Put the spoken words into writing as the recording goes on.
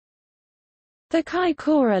The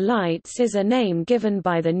Kaikoura lights is a name given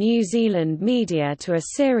by the New Zealand media to a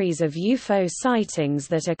series of UFO sightings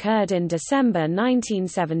that occurred in December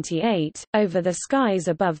 1978, over the skies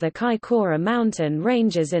above the Kaikoura mountain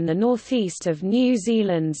ranges in the northeast of New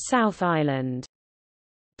Zealand's South Island.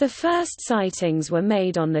 The first sightings were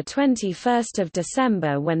made on 21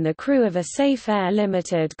 December when the crew of a Safe Air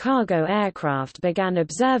Limited cargo aircraft began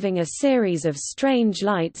observing a series of strange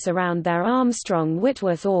lights around their Armstrong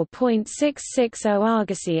Whitworth or .660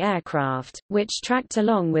 Argosy aircraft, which tracked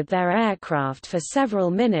along with their aircraft for several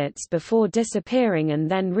minutes before disappearing and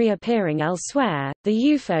then reappearing elsewhere.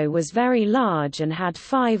 The UFO was very large and had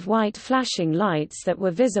 5 white flashing lights that were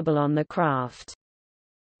visible on the craft.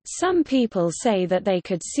 Some people say that they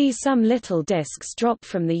could see some little discs drop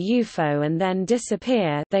from the UFO and then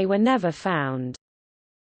disappear. They were never found.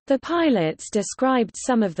 The pilots described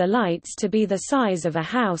some of the lights to be the size of a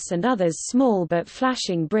house and others small but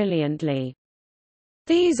flashing brilliantly.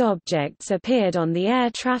 These objects appeared on the air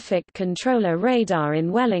traffic controller radar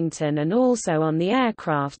in Wellington and also on the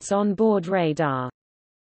aircraft's onboard radar.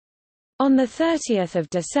 On 30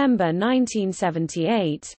 December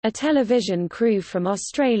 1978, a television crew from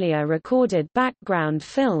Australia recorded background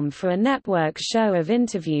film for a network show of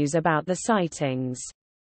interviews about the sightings.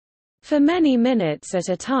 For many minutes at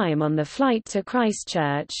a time on the flight to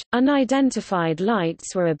Christchurch, unidentified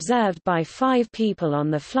lights were observed by 5 people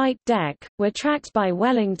on the flight deck, were tracked by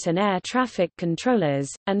Wellington air traffic controllers,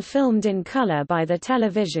 and filmed in colour by the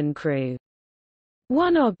television crew.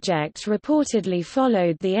 One object reportedly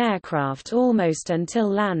followed the aircraft almost until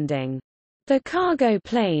landing. The cargo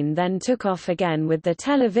plane then took off again with the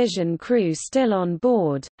television crew still on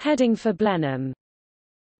board, heading for Blenheim.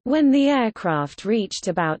 When the aircraft reached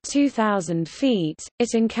about 2,000 feet,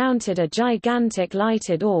 it encountered a gigantic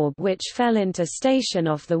lighted orb which fell into station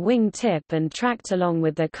off the wing tip and tracked along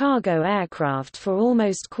with the cargo aircraft for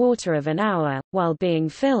almost quarter of an hour, while being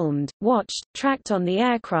filmed, watched, tracked on the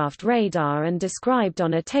aircraft radar and described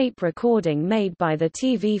on a tape recording made by the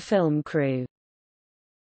TV film crew.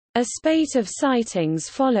 A spate of sightings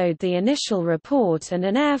followed the initial report and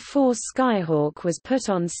an Air Force Skyhawk was put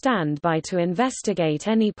on standby to investigate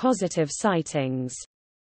any positive sightings.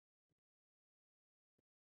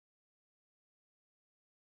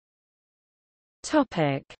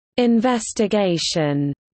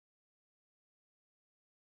 Investigation.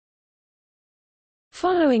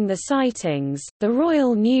 Following the sightings, the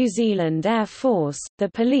Royal New Zealand Air Force, the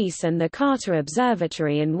police and the Carter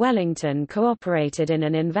Observatory in Wellington cooperated in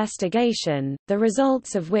an investigation, the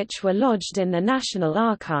results of which were lodged in the National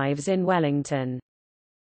Archives in Wellington.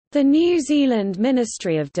 The New Zealand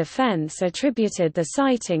Ministry of Defence attributed the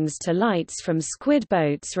sightings to lights from squid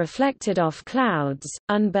boats reflected off clouds,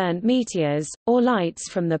 unburnt meteors, or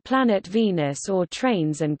lights from the planet Venus or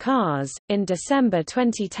trains and cars. In December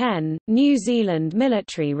 2010, New Zealand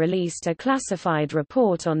military released a classified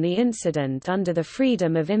report on the incident under the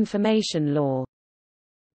Freedom of Information Law.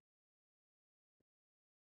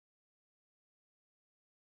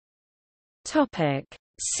 Topic: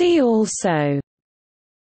 See also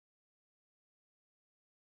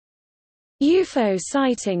UFO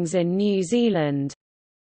sightings in New Zealand.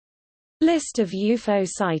 List of UFO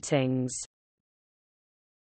sightings.